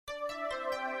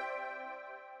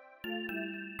On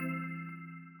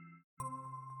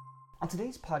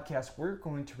today's podcast, we're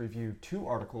going to review 2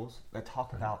 articles that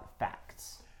talk about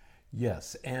facts.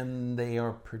 Yes, and they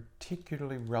are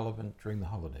particularly relevant during the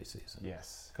holiday season.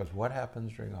 Yes. Because what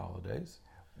happens during the holidays?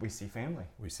 We see family.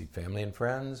 We see family and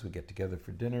friends, we get together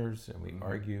for dinners, and we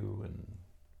argue, and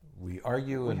we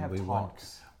have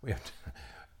talks.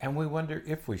 And we wonder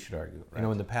if we should argue. Right. You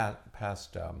know, in the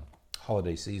past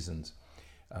holiday seasons,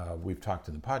 we've talked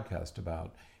in the podcast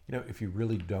about, you know, if you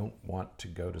really don't want to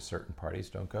go to certain parties,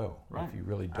 don't go. Right. If you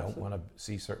really don't want to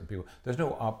see certain people,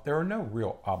 there are no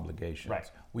real obligations.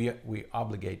 Right. We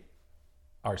obligate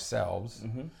ourselves.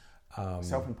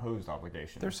 Self-imposed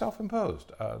obligations. They're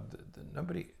self-imposed.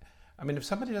 Nobody. I mean, if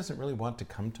somebody doesn't really want to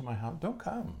come to my house, don't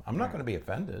come. I'm not going to be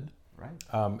offended.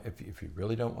 Right. If you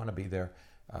really don't want to be there,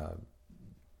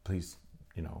 please,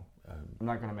 you know. I'm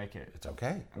not going to make it. It's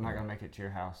okay. I'm not going to make it to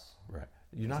your house. Right.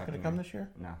 You're not going to come this year?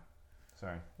 No.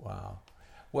 Sorry. Wow.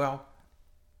 Well,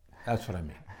 that's what I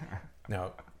mean.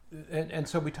 Now, and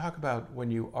so we talk about when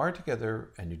you are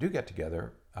together and you do get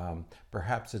together,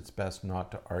 perhaps it's best not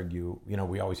to argue. You know,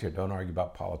 we always hear, don't argue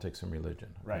about politics and religion.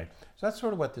 Right. So that's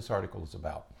sort of what this article is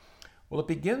about. Well, it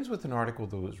begins with an article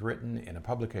that was written in a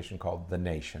publication called The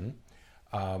Nation.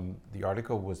 The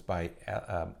article was by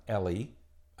Ellie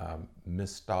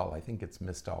Mystal. I think it's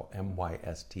Mystal,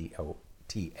 Mystal.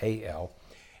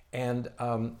 And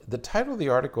the title of the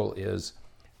article is,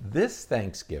 "This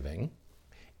Thanksgiving,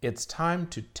 It's Time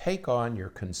to Take on Your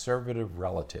Conservative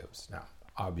Relatives." Now,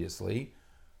 obviously,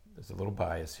 there's a little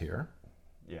bias here.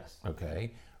 Yes.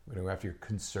 Okay. We're going to go after your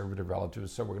conservative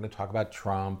relatives. So we're going to talk about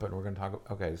Trump, and we're going to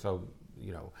talk, okay, so,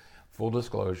 you know, full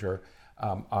disclosure,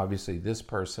 obviously this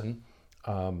person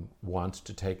wants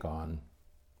to take on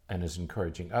and is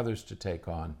encouraging others to take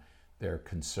on their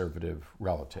conservative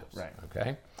relatives. Right.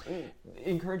 Okay.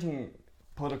 Encouraging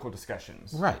political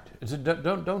discussions. Right.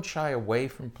 Don't shy away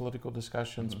from political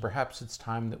discussions. Perhaps it's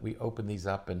time that we open these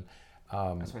up and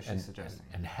That's what she's suggesting.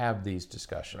 and have these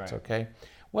discussions. Right. Okay.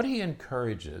 What he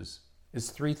encourages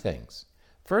is 3 things.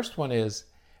 First one is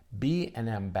be an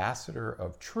ambassador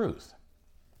of truth.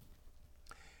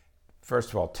 First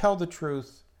of all, tell the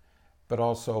truth, but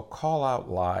also call out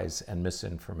lies and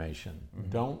misinformation.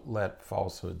 Don't let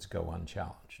falsehoods go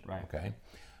unchallenged. Right. Okay,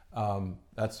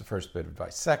 that's the first bit of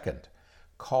advice. Second,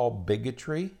 call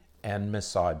bigotry and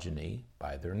misogyny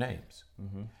by their names.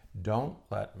 Don't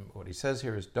let, what he says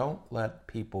here is, don't let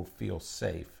people feel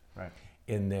safe Right.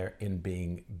 in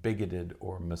being bigoted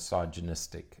or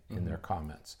misogynistic in their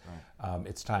comments. Right.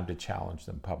 It's time to challenge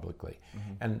them publicly.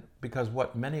 And because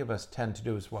what many of us tend to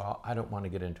do is, well, I don't want to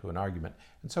get into an argument.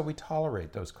 And so we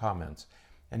tolerate those comments.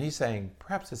 And he's saying,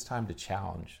 perhaps it's time to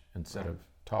challenge instead of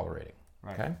tolerating.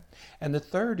 Right. Okay? And the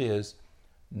third is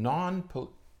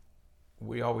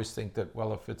we always think that,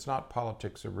 well, if it's not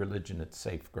politics or religion, it's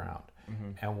safe ground.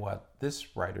 And what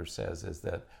this writer says is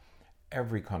that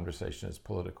every conversation is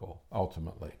political,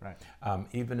 ultimately. Right.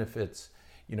 Even if it's,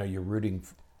 you know, you're rooting,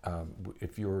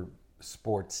 if your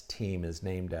sports team is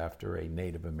named after a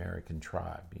Native American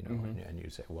tribe, you know, and you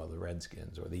say, well, the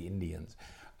Redskins or the Indians,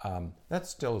 that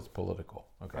still is political,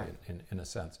 okay, Right. in a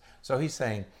sense. So he's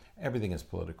saying everything is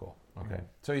political, okay.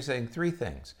 So he's saying 3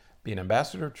 things: be an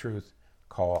ambassador of truth,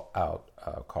 call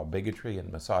bigotry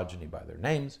and misogyny by their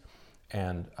names,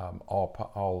 and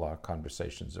all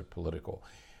conversations are political.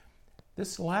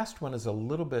 This last one is a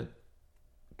little bit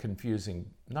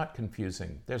confusing. Not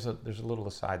confusing. There's a little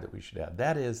aside that we should add.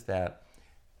 That is that,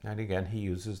 and again, he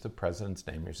uses the president's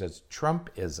name. He says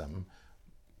Trumpism,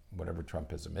 whatever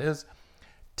Trumpism is,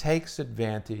 takes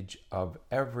advantage of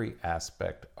every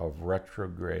aspect of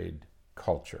retrograde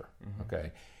culture.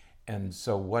 Okay, and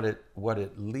so what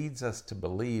it leads us to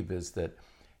believe is that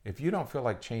if you don't feel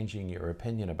like changing your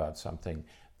opinion about something,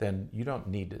 then you don't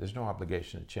need it. There's no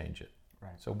obligation to change it.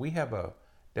 Right. So we have a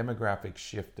demographic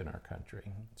shift in our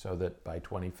country, so that by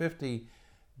 2050,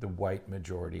 the white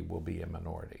majority will be a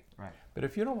minority. Right. But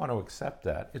if you don't want to accept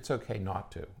that, it's okay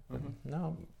not to.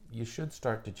 No, you should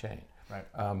start to change.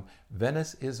 Right.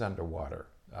 Venice is underwater.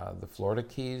 The Florida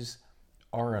Keys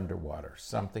are underwater.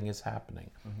 Something is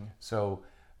happening. So,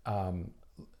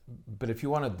 but if you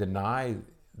want to deny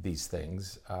these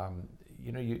things,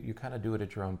 you know, you kind of do it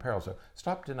at your own peril. So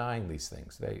stop denying these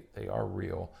things. They are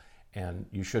real, and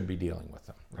you should be dealing with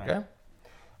them. Okay? Right.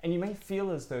 And you may feel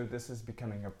as though this is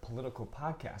becoming a political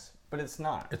podcast, but it's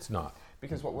not. It's not.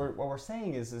 Because what we're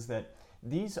saying is that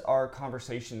these are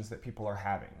conversations that people are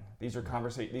having. These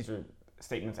are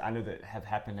statements I know that have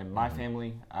happened in my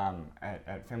family,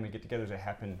 at family get-togethers that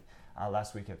happened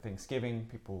last week at Thanksgiving.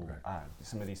 People,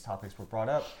 some of these topics were brought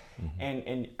up,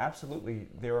 and absolutely,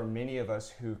 there are many of us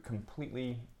who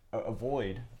completely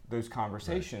avoid those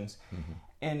conversations. Right. Mm-hmm.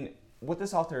 And what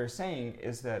this author is saying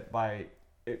is that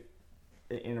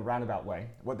in a roundabout way,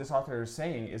 what this author is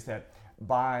saying is that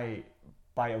by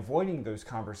avoiding those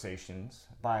conversations,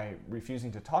 by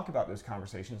refusing to talk about those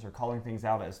conversations or calling things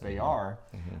out as they are,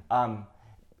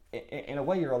 in a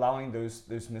way you're allowing those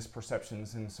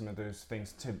misperceptions and some of those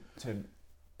things to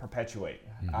perpetuate.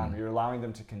 You're allowing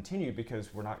them to continue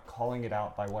because we're not calling it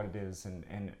out by what it is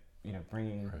and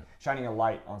shining a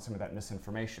light on some of that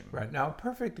misinformation. Right. Now, a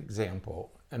perfect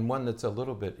example, and one that's a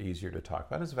little bit easier to talk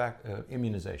about, is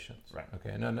immunizations. Right.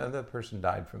 Okay. And another person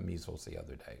died from measles the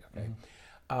other day. Okay.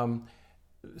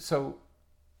 So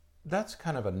that's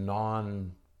kind of a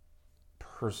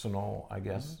non-personal, I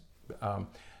guess.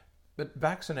 But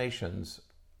vaccinations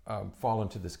fall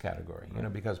into this category,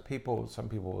 because some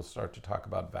people will start to talk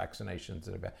about vaccinations.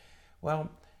 Well,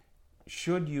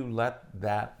 should you let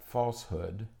that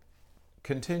falsehood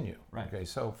continue? Right. Okay,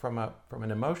 so from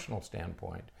an emotional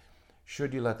standpoint,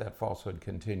 should you let that falsehood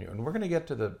continue? And we're going to get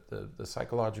to the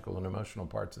psychological and emotional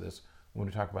parts of this when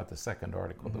we talk about the second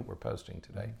article that we're posting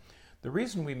today. The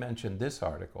reason we mentioned this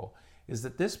article is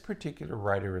that this particular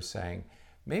writer is saying,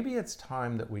 maybe it's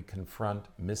time that we confront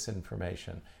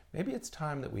misinformation. Maybe it's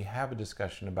time that we have a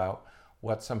discussion about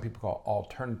what some people call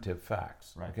alternative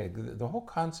facts. Right. Okay, the whole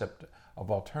concept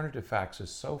of alternative facts is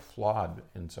so flawed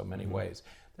in so many ways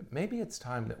that maybe it's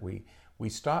time that we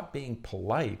stop being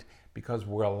polite because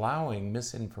we're allowing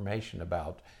misinformation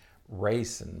about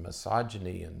race and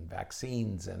misogyny and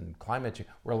vaccines and climate change.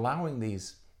 We're allowing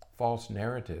these false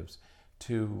narratives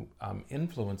to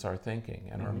influence our thinking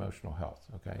and our emotional health.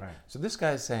 Okay, Right. So this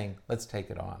guy is saying, let's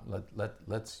take it on.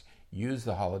 Let's use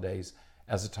the holidays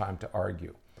as a time to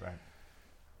argue. Right.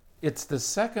 It's the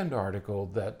second article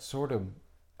that sort of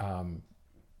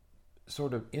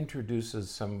introduces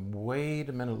some. Wait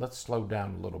a minute, let's slow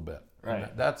down a little bit. Right.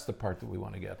 And that's the part that we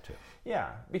want to get to.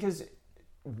 Yeah, because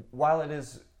while it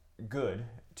is good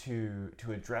to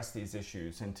address these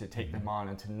issues and to take them on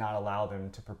and to not allow them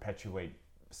to perpetuate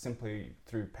simply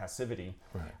through passivity,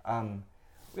 Right.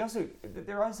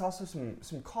 there is also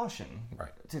some caution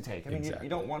to take. I mean, Exactly. you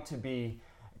don't want to be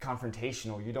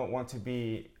confrontational. You don't want to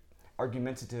be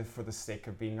argumentative for the sake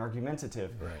of being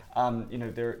argumentative. Right.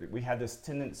 We have this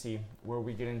tendency where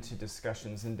we get into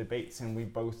discussions and debates, and we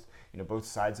both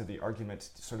sides of the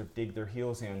argument sort of dig their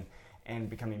heels in and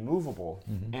become immovable.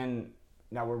 And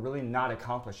now we're really not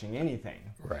accomplishing anything.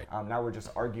 Right. Now we're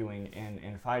just arguing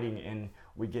and fighting, and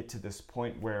we get to this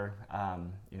point where,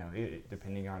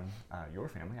 depending on your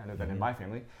family, I know that in my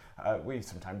family,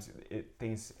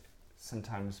 things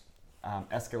sometimes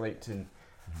escalate to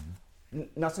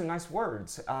not so nice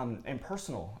words and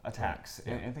personal attacks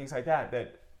and things like that.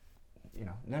 That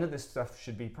none of this stuff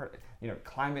should be.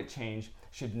 Climate change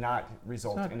should not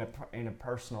result in a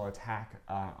personal attack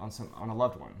on a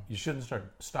loved one. You shouldn't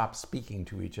stop speaking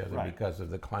to each other because of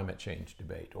the climate change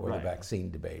debate or the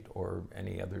vaccine debate or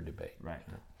any other debate. Right.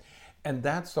 And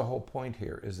that's the whole point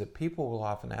here, is that people will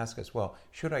often ask us, well,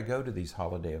 should I go to these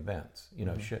holiday events?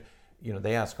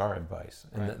 They ask our advice,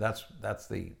 and that's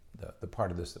the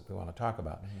part of this that we want to talk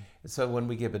about. So when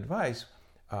we give advice,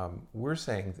 we're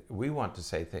saying we want to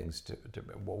say things to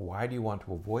well, why do you want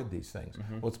to avoid these things?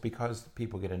 Well, it's because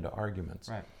people get into arguments.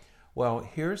 Right. Well,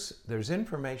 there's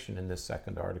information in this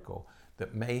second article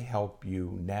that may help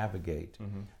you navigate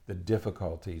the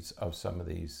difficulties of some of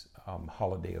these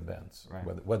holiday events,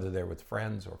 whether they're with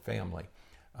friends or family.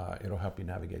 It'll help you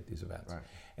navigate these events. Right.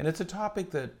 And it's a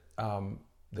topic that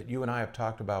you and I have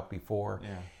talked about before.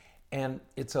 Yeah. And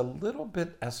it's a little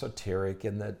bit esoteric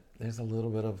in that there's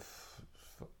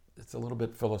it's a little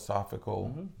bit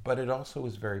philosophical, but it also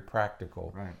is very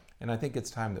practical. Right. And I think it's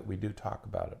time that we do talk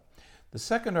about it. The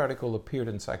second article appeared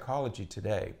in Psychology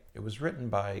Today. It was written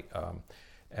by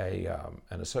an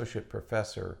associate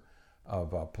professor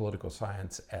of political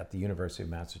science at the University of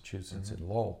Massachusetts in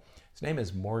Lowell. His name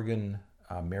is Morgan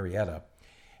Marietta.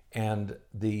 And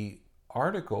the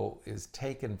article is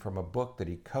taken from a book that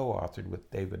he co-authored with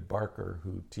David Barker,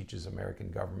 who teaches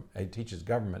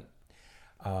government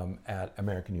at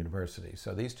American University.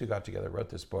 So these two got together, wrote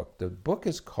this book. The book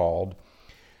is called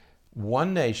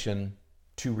One Nation,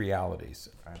 Two Realities,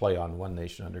 play on One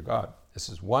Nation Under God. This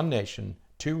is One Nation,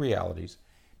 Two Realities,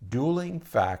 Dueling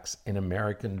Facts in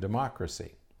American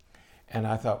Democracy. And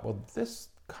I thought, well, this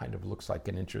kind of looks like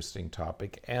an interesting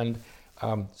topic, and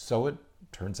so it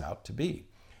turns out to be.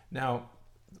 Now,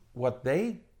 what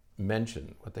they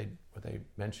mention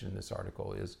in this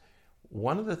article is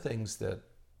one of the things that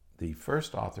the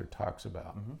first author talks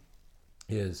about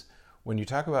is when you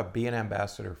talk about being an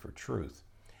ambassador for truth,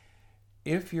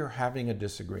 if you're having a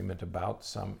disagreement about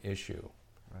some issue,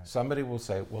 Right. Somebody will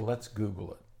say, well, let's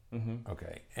Google it.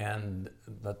 Okay, and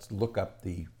let's look up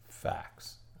the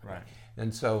facts. Okay? Right.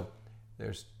 And so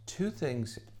there's two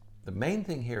things. The main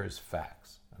thing here is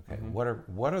facts. Okay,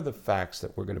 what are the facts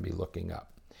that we're going to be looking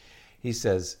up? He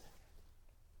says,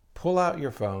 pull out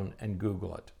your phone and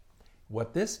Google it.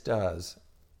 What this does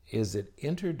is it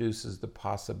introduces the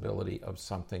possibility of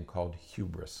something called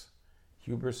hubris.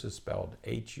 Hubris is spelled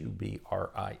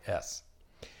Hubris.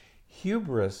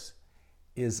 Hubris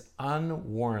is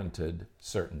unwarranted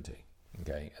certainty,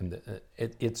 okay? And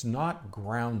it's not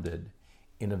grounded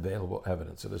in available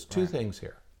evidence. So there's two things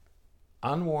here.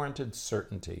 Unwarranted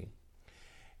certainty,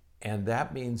 and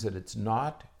that means that it's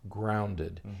not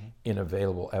grounded in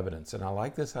available evidence. And I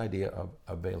like this idea of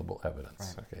available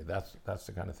evidence. Right. Okay, that's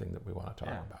the kind of thing that we want to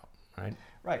talk about, right?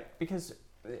 Right, because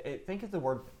think of the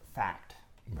word fact.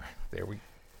 Right,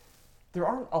 There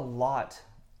aren't a lot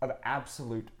of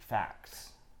absolute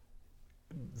facts.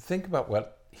 Think about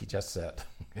what he just said.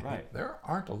 Right. There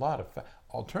aren't a lot of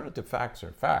alternative facts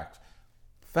are facts.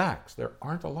 Facts, there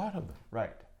aren't a lot of them.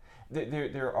 Right.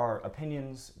 There are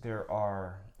opinions,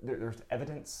 there's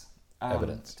evidence.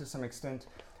 Evidence. To some extent.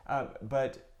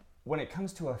 But when it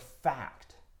comes to a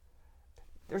fact,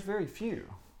 there's very few.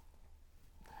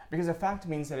 Because a fact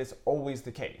means that it's always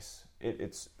the case.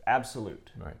 It's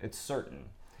absolute. Right. It's certain.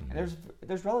 And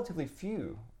there's relatively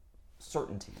few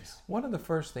certainties. One of the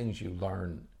first things you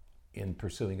learn in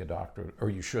pursuing a doctorate, or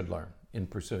you should learn in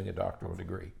pursuing a doctoral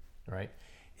degree, right,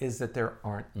 is that there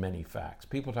aren't many facts.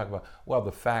 People talk about, well,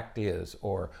 the fact is,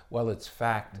 or, well, it's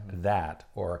fact that,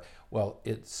 or, well,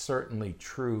 it's certainly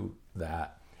true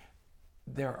that.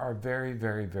 There are very,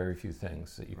 very, very few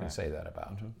things that you can say that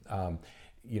about.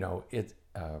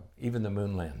 Even the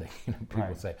moon landing,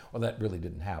 people say, well, that really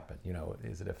didn't happen.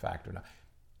 Is it a fact or not?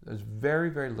 There's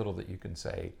very, very little that you can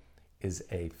say is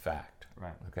a fact.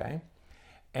 Right. Okay?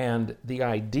 And the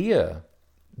idea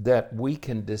that we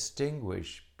can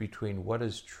distinguish between what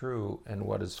is true and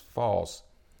what is false,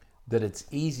 that it's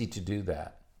easy to do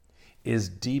that, is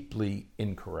deeply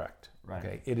incorrect. Right.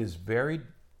 Okay? It is very,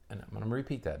 and I'm going to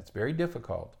repeat that, it's very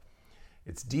difficult.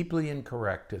 It's deeply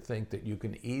incorrect to think that you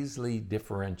can easily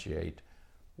differentiate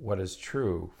what is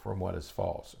true from what is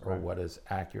false, or what is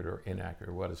accurate or inaccurate,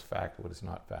 or what is fact, what is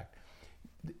not fact.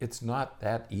 It's not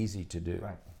that easy to do.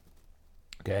 Right.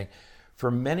 Okay? For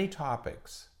many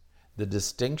topics, the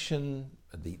distinction,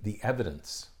 the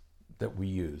evidence that we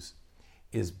use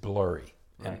is blurry.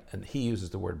 Right. And he uses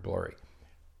the word blurry.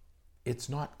 It's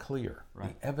not clear.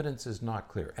 Right. The evidence is not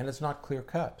clear, and it's not clear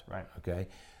cut. Right. Okay?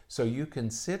 So you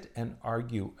can sit and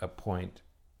argue a point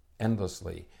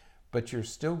endlessly, but you're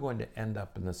still going to end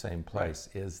up in the same place.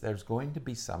 Is there's going to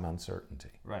be some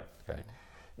uncertainty. Right. Okay.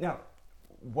 Now,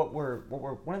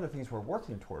 one of the things we're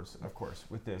working towards, of course,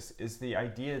 with this is the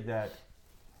idea that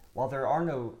while there are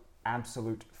no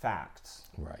absolute facts,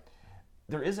 right,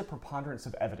 there is a preponderance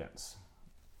of evidence.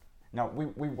 Now,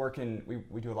 we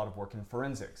do a lot of work in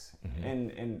forensics,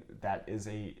 and that is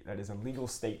a legal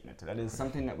statement. That is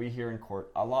something that we hear in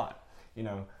court a lot.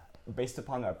 Based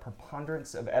upon a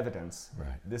preponderance of evidence,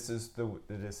 this is the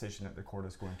decision that the court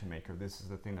is going to make, or this is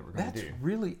the thing that we're going to do. That's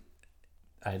really,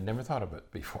 I had never thought of it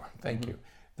before. Thank you.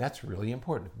 That's really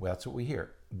important. That's what we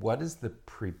hear. What is the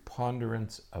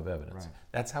preponderance of evidence? Right.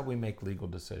 That's how we make legal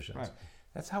decisions. Right.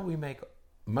 That's how we make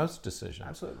most decisions.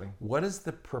 Absolutely. What is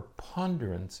the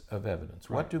preponderance of evidence?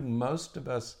 Right. What do most of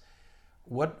us,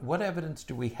 what evidence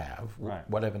do we have? Right.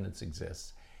 What evidence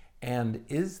exists? And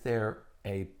is there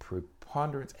a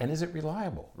preponderance, and is it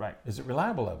reliable? Right. Is it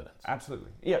reliable evidence?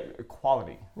 Absolutely. Yeah,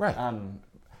 quality. Right.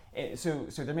 So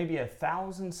there may be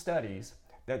 1,000 studies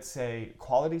that say,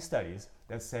 quality studies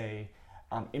that say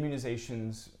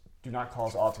immunizations do not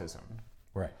cause autism.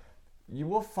 Right. You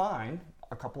will find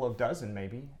a couple of dozen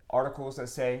maybe articles that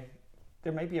say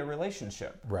there may be a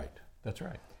relationship. Right. That's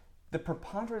right. The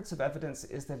preponderance of evidence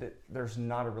is that there's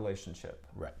not a relationship.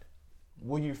 Right.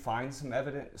 Will you find some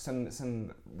evidence,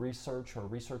 some research or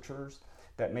researchers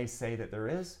that may say that there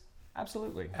is?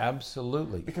 Absolutely.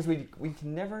 Absolutely. Because we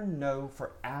can never know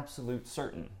for absolute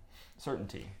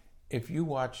certainty. If you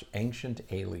watch Ancient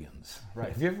Aliens,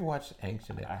 Right. Have you ever watched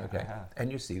Ancient Aliens? I have.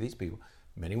 And you see these people,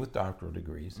 many with doctoral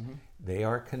degrees, they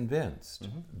are convinced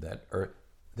that Earth,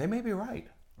 they may be right.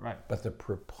 Right. But the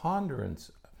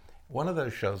preponderance, one of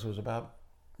those shows was about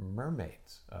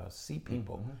mermaids, sea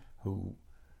people who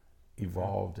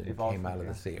evolved and came out of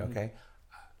the sea. Okay,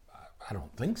 I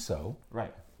don't think so.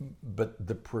 Right. But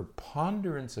the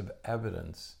preponderance of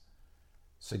evidence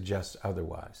suggests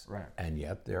otherwise. Right. And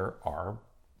yet there are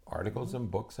articles and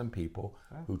books and people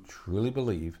who truly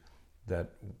believe that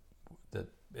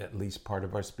at least part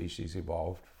of our species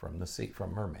evolved from the sea,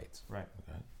 from mermaids. Right.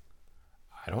 Okay.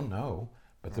 I don't know,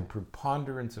 but the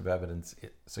preponderance of evidence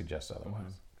suggests otherwise.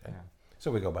 Mm-hmm. Okay. Yeah.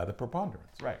 So we go by the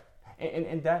preponderance. Right.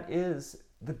 And that is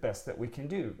the best that we can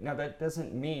do. Now, that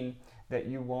doesn't mean that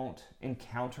you won't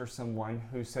encounter someone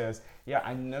who says, yeah,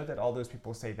 I know that all those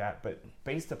people say that, but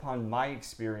based upon my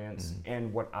experience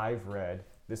and what I've read,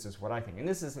 this is what I think. And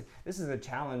this is a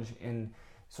challenge in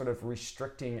sort of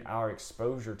restricting our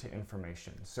exposure to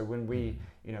information. So when we,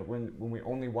 when we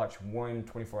only watch one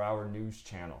 24-hour news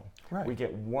channel, Right. we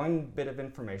get one bit of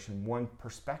information, one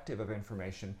perspective of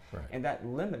information, Right. and that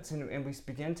limits, and we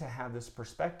begin to have this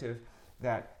perspective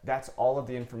that that's all of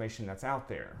the information that's out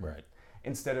there. Right.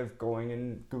 Instead of going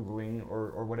and Googling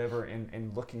or whatever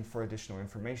and looking for additional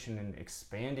information and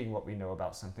expanding what we know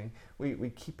about something, we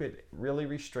keep it really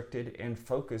restricted and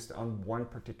focused on one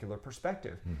particular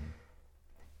perspective. Mm-hmm.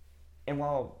 And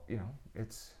while,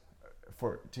 it's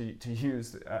to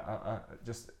use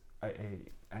just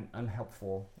an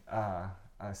unhelpful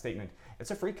statement,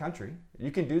 it's a free country.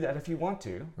 You can do that if you want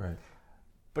to. Right.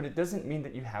 But it doesn't mean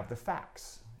that you have the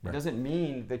facts. It Right. doesn't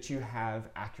mean that you have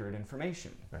accurate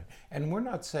information. Right. And we're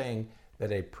not saying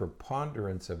that a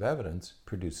preponderance of evidence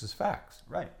produces facts.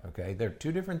 Right. Okay. They're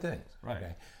two different things. Right.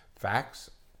 Okay.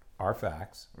 Facts are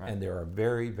facts, Right. and there are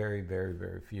very, very, very,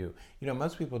 very few.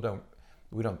 Most people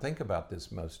we don't think about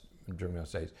this most during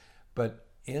those days, but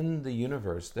in the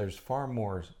universe, there's far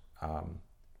more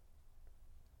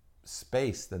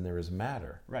space than there is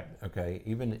matter. Right. Okay.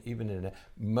 Even in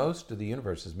most of the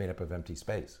universe is made up of empty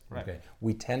space. Right. Okay.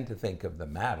 We tend to think of the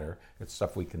matter, it's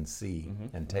stuff we can see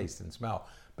and taste and smell,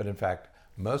 but in fact,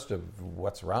 most of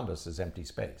what's around us is empty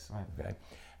space. Right.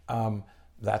 Okay.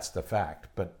 That's the fact.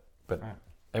 But Right.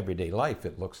 everyday life,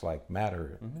 it looks like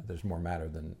matter. There's more matter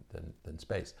than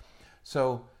space.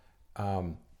 So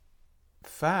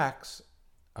facts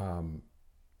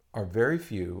are very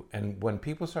few, and when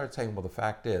people start saying, well, the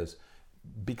fact is,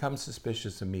 become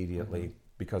suspicious immediately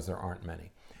because there aren't many.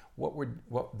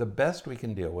 What the best we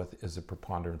can deal with is a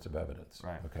preponderance of evidence.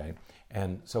 Right. Okay.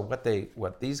 And so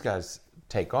what these guys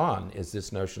take on is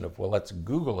this notion of, well, let's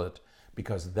Google it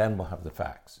because then we'll have the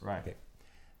facts. Right. Okay.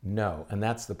 No, and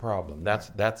that's the problem.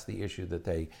 That's the issue that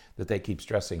they keep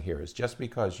stressing here, is just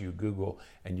because you Google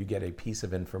and you get a piece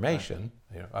of information,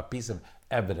 a piece of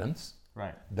evidence,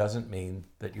 Right. doesn't mean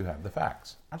that you have the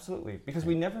facts. Absolutely, because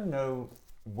we never know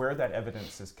where that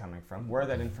evidence is coming from, where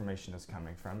that information is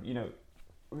coming from.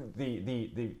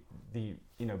 The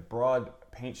broad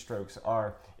paint strokes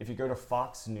are, if you go to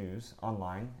Fox News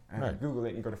online and Right. Google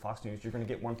it and go to Fox News, you're going to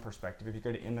get one perspective. If you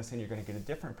go to MSN, you're going to get a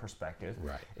different perspective.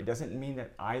 Right. It doesn't mean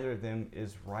that either of them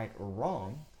is right or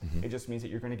wrong. It just means that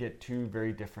you're going to get two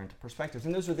very different perspectives,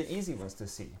 and those are the easy ones to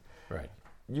see. Right.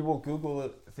 You will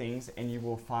Google things and you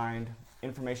will find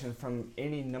information from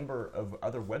any number of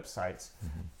other websites,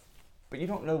 but you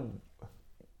don't know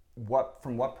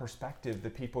from what perspective the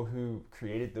people who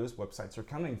created those websites are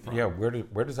coming from. Yeah,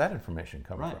 where does that information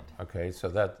come Right. from? Okay, so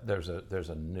that there's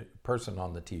a new person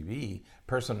on the TV,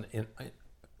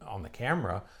 on the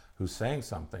camera who's saying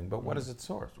something, but what is its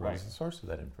source? What is Right. the source of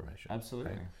that information?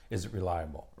 Absolutely. Right? Is it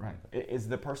reliable? Right. Is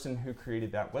the person who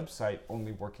created that website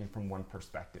only working from one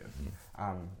perspective?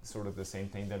 Sort of the same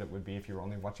thing that it would be if you were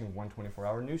only watching one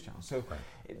 24-hour news channel. So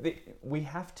we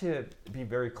have to be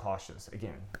very cautious,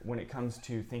 again, when it comes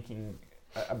to thinking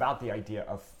about the idea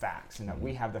of facts, and that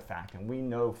we have the fact and we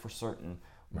know for certain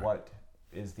what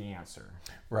is the answer.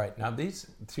 Right. Now, these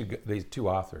two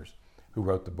authors who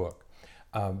wrote the book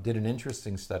did an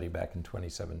interesting study back in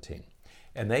 2017.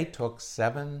 And they took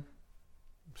 7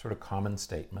 sort of common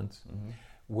statements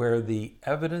where the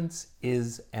evidence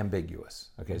is ambiguous.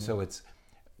 Okay, so it's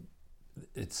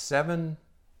 7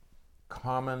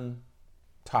 common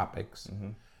topics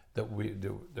that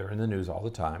they're in the news all the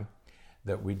time,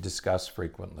 that we discuss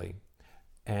frequently.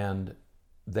 And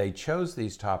they chose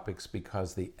these topics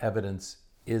because the evidence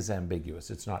is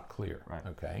ambiguous. It's not clear. Right.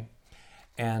 Okay.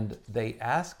 And they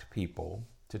asked people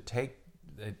to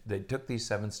they took these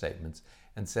 7 statements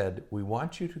and said, we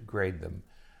want you to grade them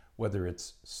whether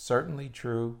it's certainly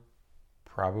true,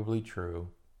 probably true,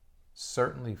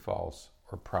 certainly false,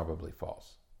 or probably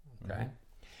false. Okay?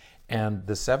 And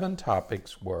the 7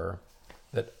 topics were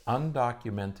that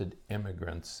undocumented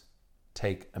immigrants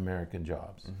take American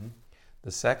jobs.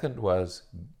 The second was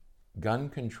gun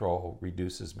control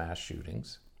reduces mass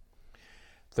shootings.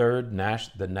 Third,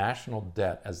 the national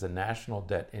debt. As the national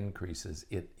debt increases,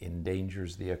 it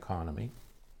endangers the economy.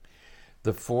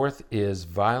 The fourth is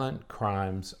violent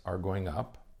crimes are going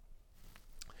up.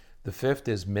 The fifth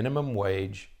is minimum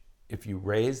wage. If you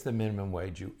raise the minimum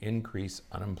wage, you increase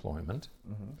unemployment.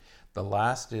 The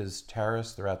last is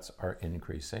terrorist threats are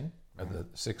increasing. Or the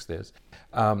sixth is.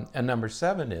 And number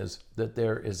 7 is that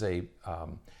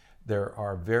there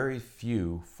are very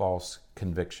few false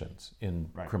convictions in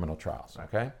criminal trials,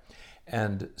 okay?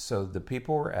 And so the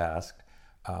people were asked,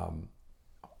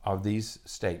 of these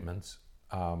statements,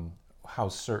 how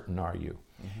certain are you?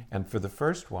 And for the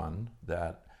first one,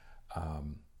 that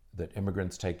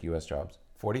immigrants take U.S. jobs,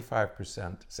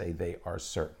 45% say they are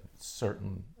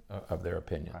certain of their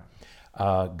opinion.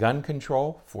 Gun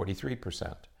control,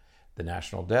 43%. The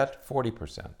national debt,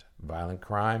 40%. Violent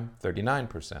crime,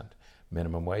 39%.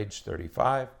 Minimum wage,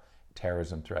 35%.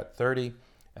 Terrorism threat, 30%.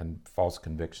 And false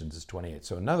convictions is 28%.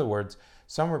 So in other words,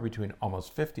 somewhere between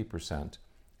almost 50%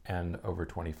 and over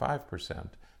 25%, so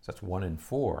that's 1 in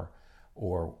 4,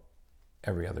 or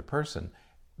every other person,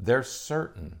 they're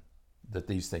certain that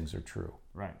these things are true.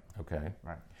 Right. Okay?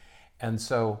 Right. And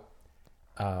so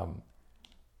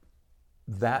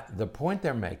that the point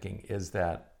they're making is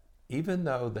that even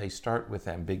though they start with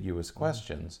ambiguous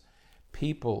questions,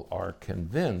 people are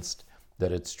convinced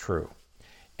that it's true.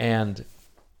 And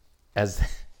as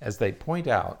they point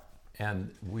out,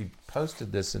 and we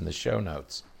posted this in the show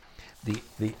notes,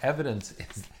 the evidence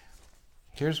is,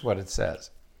 here's what it says.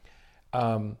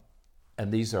 And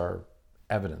these are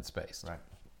evidence-based. Right.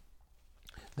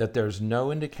 That there's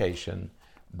no indication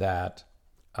that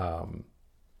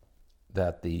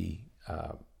the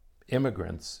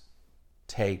immigrants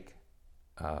take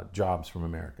jobs from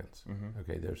Americans.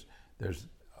 Okay, there's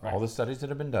all the studies that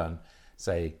have been done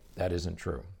say that isn't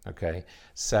true. Okay.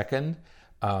 Second,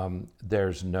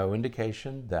 there's no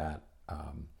indication that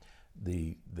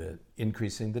the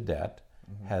increasing the debt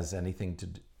has anything to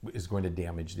do, is going to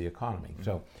damage the economy.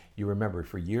 So you remember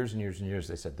for years and years and years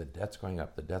they said the debt's going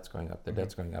up, the debt's going up, the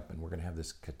debt's going up, and we're going to have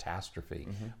this catastrophe.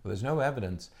 Well, there's no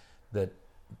evidence that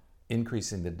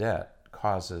increasing the debt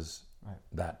causes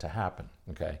that to happen.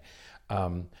 Okay,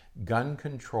 gun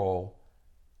control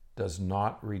does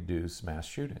not reduce mass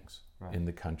shootings. In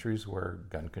the countries where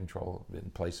gun control,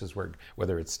 in places where,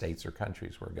 whether it's states or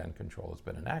countries where gun control has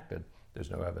been enacted,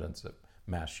 there's no evidence that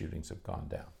mass shootings have gone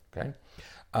down. Okay,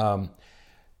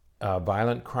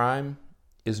 violent crime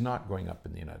is not going up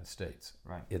in the United States.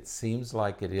 Right. It seems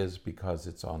like it is because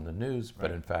it's on the news, but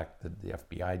in fact, the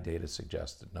FBI data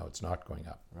suggests that no, it's not going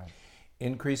up. Right.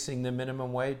 Increasing the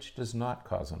minimum wage does not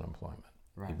cause unemployment.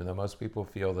 Right. Even though most people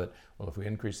feel that, well, if we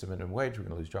increase the minimum wage, we're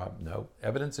going to lose jobs. No,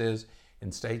 evidence is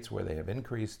in states where they have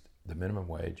increased the minimum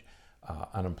wage,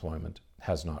 unemployment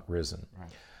has not risen.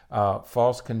 Right.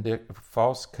 False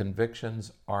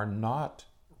convictions are not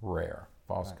rare.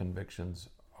 False convictions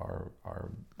are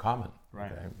common.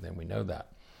 Right. Okay? And we know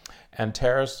that. And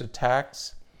terrorist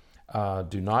attacks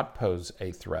do not pose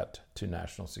a threat to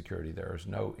national security. There's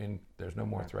no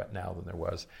more threat now than there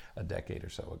was a decade or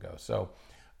so ago.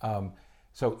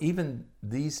 So even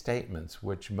these statements,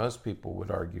 which most people would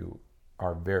argue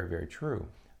are very, very true,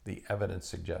 the evidence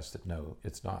suggests that no,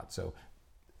 it's not. So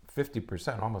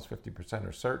 50%, almost 50%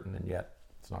 are certain, and yet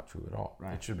it's not true at all.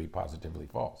 Right. It should be positively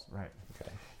false. Right. Okay.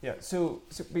 Yeah.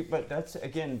 But that's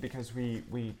again because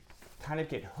we kind of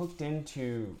get hooked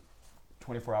into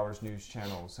 24 hours news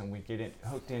channels, and we get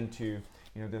hooked into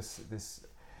this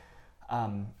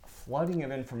flooding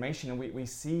of information, and we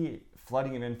see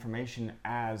flooding of information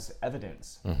as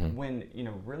evidence. When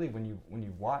really when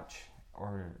you watch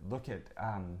or look at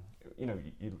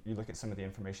you look at some of the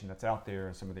information that's out there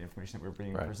and some of the information that we're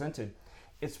being presented,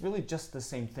 it's really just the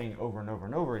same thing over and over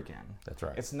and over again. That's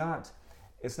right. It's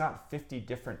not 50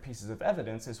 different pieces of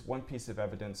evidence. It's one piece of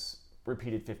evidence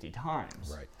repeated 50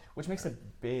 times. Right. Which makes a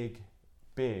big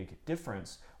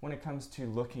difference when it comes to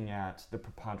looking at the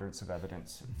preponderance of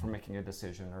evidence for making a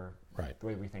decision or the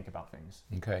way we think about things.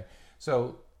 Okay.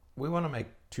 So we want to make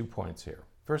 2 points here.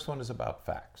 First one is about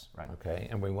facts. Right. Okay.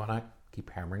 And we want to keep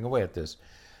hammering away at this.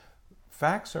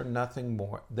 Facts are nothing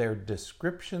more. They're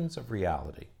descriptions of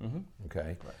reality.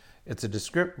 Okay. Right. It's a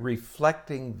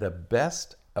reflecting the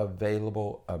best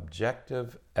available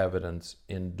objective evidence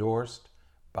endorsed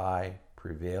by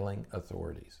prevailing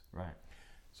authorities. Right.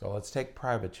 So let's take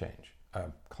climate change.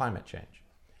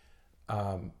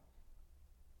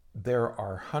 There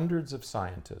are hundreds of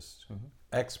scientists,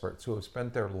 experts who have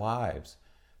spent their lives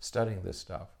studying this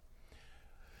stuff,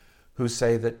 who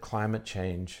say that climate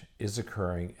change is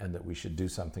occurring and that we should do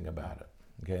something about it.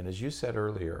 Okay, and as you said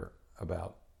earlier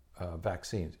about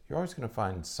vaccines, you're always going to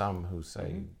find some who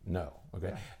say no. Okay,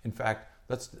 yeah. In fact,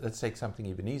 let's take something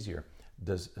even easier: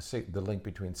 the link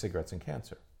between cigarettes and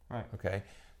cancer. Right. Okay,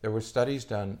 There were studies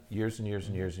done years and years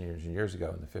and years and years and years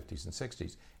ago in the 50s and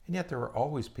 60s, and yet there were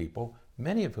always people,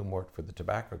 many of whom worked for the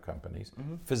tobacco companies,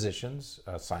 physicians,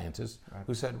 scientists,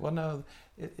 who said, well, no,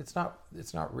 it's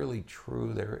not really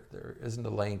true. There isn't a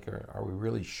link, or are we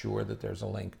really sure that there's a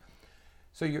link?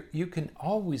 So you can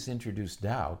always introduce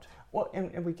doubt. Well,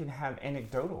 and we can have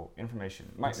anecdotal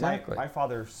information. Exactly. My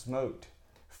father smoked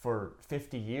for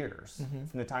 50 years,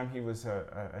 from the time he was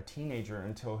a teenager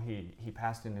until he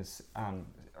passed in his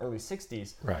early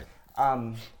 60s. Right.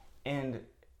 And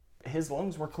his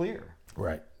lungs were clear.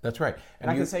 Right. That's right. And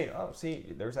I can say, oh,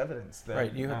 see, there's evidence that...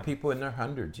 Right. You have people in their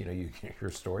hundreds. You hear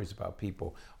stories about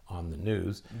people on the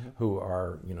news who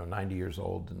are, 90 years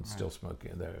old and still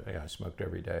smoking. I smoked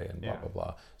every day and blah, blah,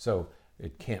 blah. So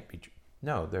it can't be true.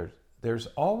 No, there's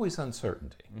always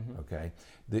uncertainty, okay?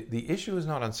 The issue is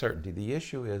not uncertainty. The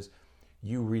issue is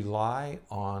you rely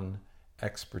on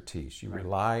expertise. You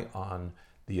rely on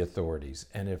the authorities.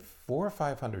 And if 400 or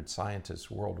 500 scientists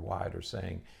worldwide are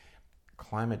saying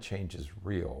climate change is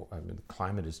real, I mean, the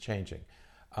climate is changing,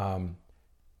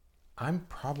 I'm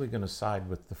probably going to side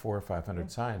with the 400 or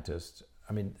 500 scientists.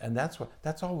 I mean, and that's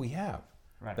all we have.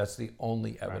 Right. That's the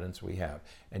only evidence we have.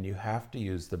 And you have to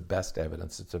use the best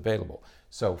evidence that's available.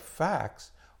 So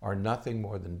facts are nothing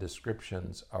more than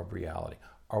descriptions of reality.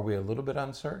 Are we a little bit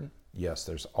uncertain? Yes,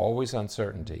 there's always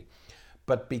uncertainty.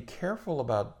 But be careful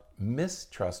about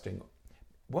mistrusting.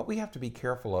 What we have to be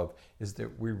careful of is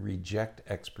that we reject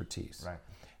expertise. Right.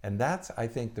 And that's, I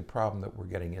think, the problem that we're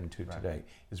getting into today,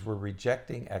 is we're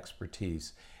rejecting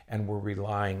expertise and we're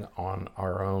relying on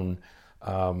our own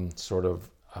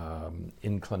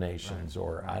inclinations,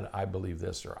 or I believe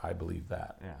this or I believe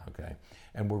that. Yeah. Okay,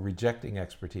 and we're rejecting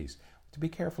expertise. To be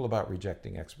careful about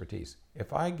rejecting expertise.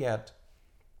 If I get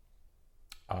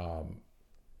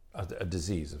a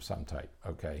disease of some type,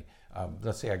 okay,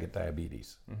 let's say I get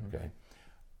diabetes, okay,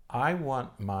 I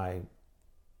want my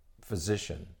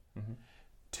physician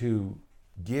to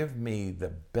give me the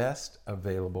best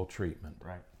available treatment.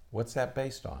 Right. What's that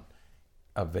based on?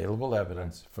 Available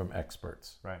evidence from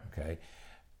experts. Right. Okay.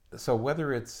 So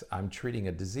whether it's I'm treating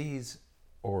a disease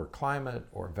or climate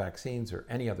or vaccines or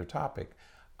any other topic,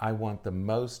 I want the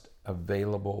most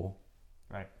available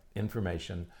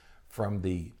information from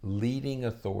the leading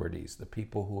authorities, the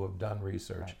people who have done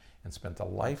research and spent a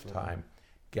lifetime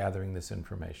gathering this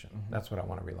information. That's what I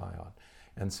want to rely on.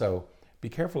 And so be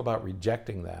careful about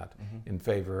rejecting that in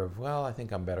favor of, well, I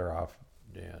think I'm better off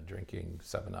drinking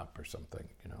 7-Up or something,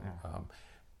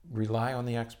 rely on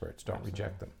the experts. Don't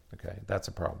reject them. Okay, that's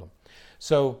a problem.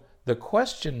 So the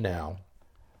question now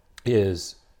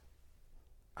is,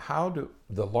 the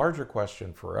larger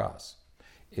question for us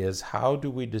is, how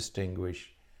do we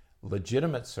distinguish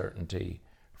legitimate certainty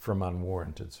from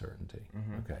unwarranted certainty?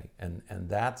 Okay, and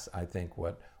that's, I think,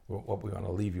 what we want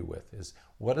to leave you with is,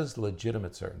 what is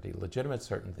legitimate certainty? Legitimate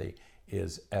certainty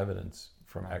is evidence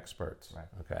from experts. Right.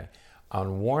 Okay.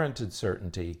 Unwarranted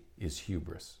certainty is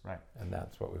hubris. Right. And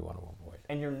that's what we want to avoid.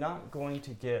 And you're not going to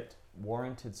get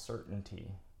warranted certainty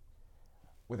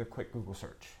with a quick Google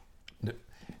search.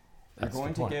 You're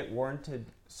going to get warranted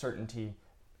certainty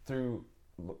through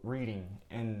reading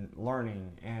and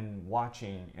learning and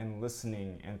watching and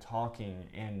listening and talking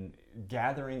and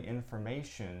gathering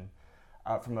information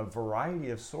from a variety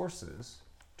of sources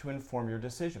to inform your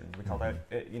decision. We call that,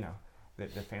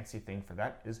 the fancy thing for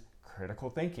that is critical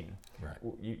thinking. Right.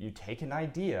 You take an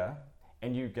idea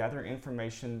and you gather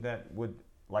information that would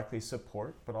likely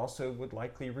support, but also would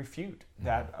likely refute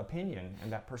that opinion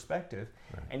and that perspective.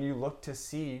 Right. And you look to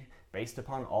see, based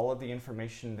upon all of the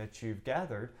information that you've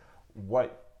gathered,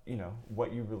 what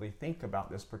you really think about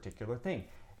this particular thing.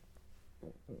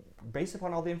 Based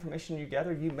upon all the information you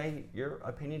gather, your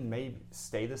opinion may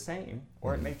stay the same,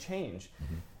 or it may change.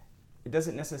 It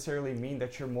doesn't necessarily mean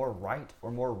that you're more right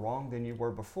or more wrong than you were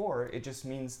before. It just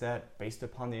means that based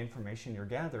upon the information you're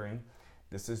gathering,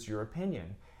 this is your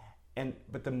opinion.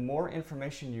 But the more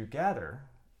information you gather,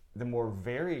 the more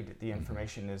varied the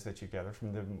information is that you gather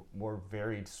from, the more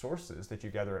varied sources that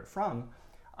you gather it from,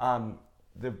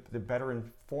 the better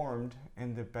informed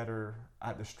and the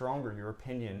stronger your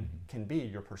opinion can be,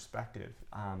 your perspective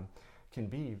can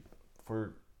be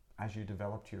for as you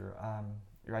developed your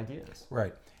ideas.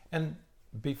 Right. And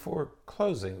before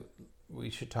closing, we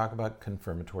should talk about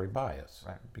confirmatory bias,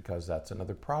 right? Because that's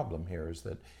another problem here, is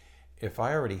that if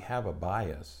I already have a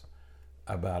bias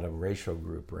about a racial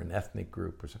group or an ethnic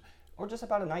group or just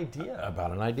about an idea.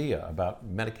 About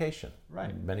medication.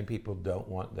 Right. Many people don't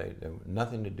want, they have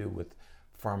nothing to do with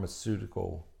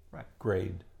pharmaceutical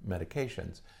grade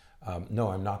medications. No,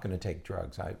 I'm not going to take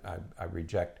drugs. I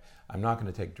reject, I'm not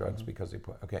going to take drugs because they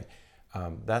put, okay.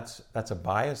 That's a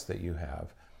bias that you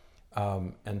have.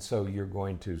 And so you're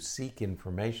going to seek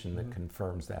information that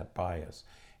confirms that bias.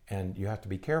 And you have to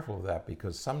be careful of that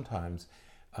because sometimes,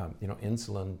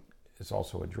 insulin is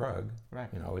also a drug. Right.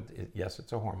 Yes,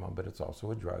 it's a hormone, but it's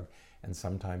also a drug. And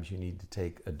sometimes you need to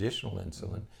take additional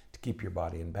insulin to keep your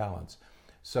body in balance.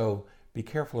 So be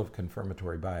careful of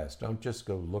confirmatory bias. Don't just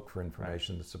go look for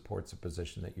information that supports a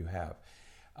position that you have.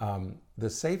 The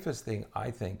safest thing,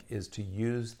 I think, is to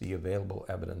use the available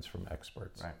evidence from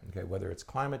experts. Right. Okay, whether it's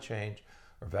climate change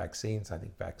or vaccines. I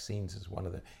think vaccines is one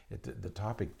of the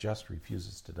topic just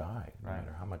refuses to die, no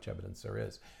matter how much evidence there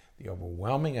is. The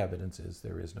overwhelming evidence is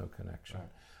there is no connection.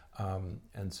 Right.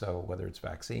 And so whether it's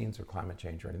vaccines or climate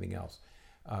change or anything else,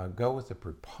 go with the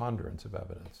preponderance of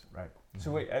evidence. Right.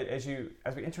 So wait, as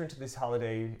we enter into these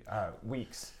holiday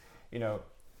weeks,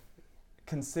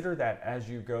 consider that as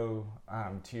you go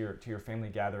to your family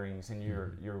gatherings and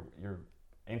you're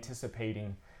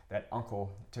anticipating that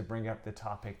uncle to bring up the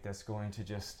topic that's going to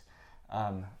just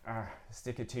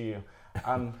stick it to you.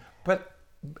 But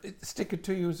stick it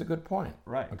to you is a good point.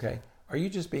 Right. Okay. Are you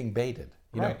just being baited?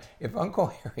 You know, if Uncle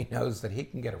Harry knows that he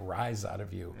can get a rise out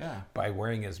of you by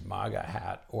wearing his MAGA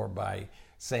hat or by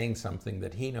saying something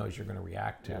that he knows you're going to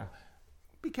react to,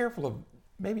 be careful of,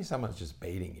 maybe someone's just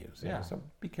baiting you. So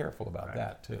be careful about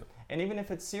that too. And even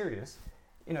if it's serious,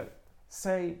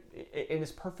 say, it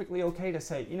is perfectly okay to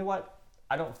say, you know what,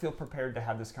 I don't feel prepared to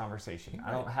have this conversation. Right.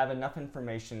 I don't have enough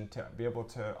information to be able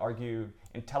to argue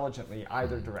intelligently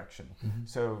either direction.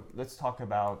 So let's talk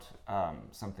about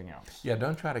something else. Yeah,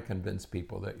 don't try to convince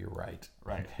people that you're right.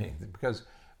 Right. Okay? Because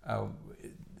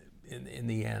in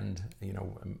the end,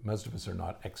 most of us are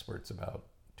not experts about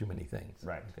too many things.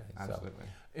 Right. Okay? Absolutely.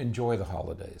 So enjoy the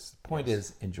holidays. The point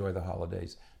is, enjoy the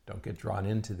holidays. Don't get drawn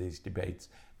into these debates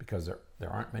because there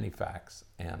aren't many facts,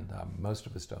 and most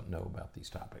of us don't know about these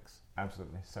topics.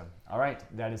 Absolutely. So, all right,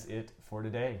 that is it for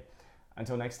today.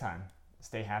 Until next time,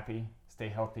 stay happy, stay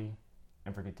healthy,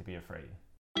 and forget to be afraid.